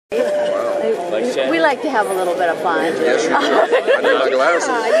We like to have a little bit of fun. Yes, you do. I need my glasses.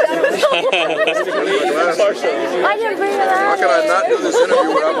 I didn't bring them out. How can I not do this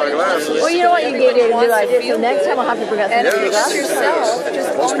interview without my glasses? Well, you know what you get to do. I did. So next time I'll have to bring out some of your glasses.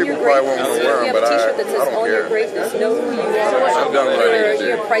 Most people probably won't want to wear them, but I don't care. Know who you are. I've done what I need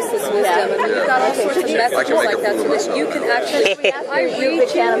to do. Priceless wisdom. I mean, you've got all sorts of messages like that, so that you can actually. I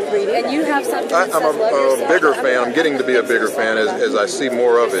read you, and you have something. I'm a bigger fan. I'm getting to be a bigger fan as I see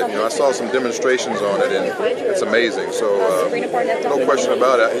more of it. You know, I saw some demonstrations on it, and it's amazing. So no question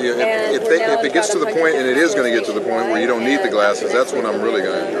about it. If it gets to the point, and it is going to get to the point where you don't need the glasses, that's when I'm really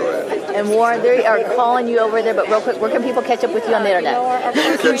going to enjoy it. And Warren, they are calling you over there, but real quick, where can people catch up with you on the internet? You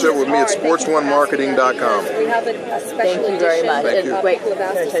can catch up with me at sports1marketing.com. Thank you very much. Thank you. Wait,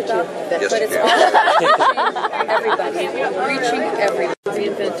 yes, but it's all reaching everybody.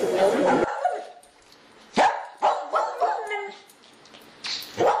 Reinvent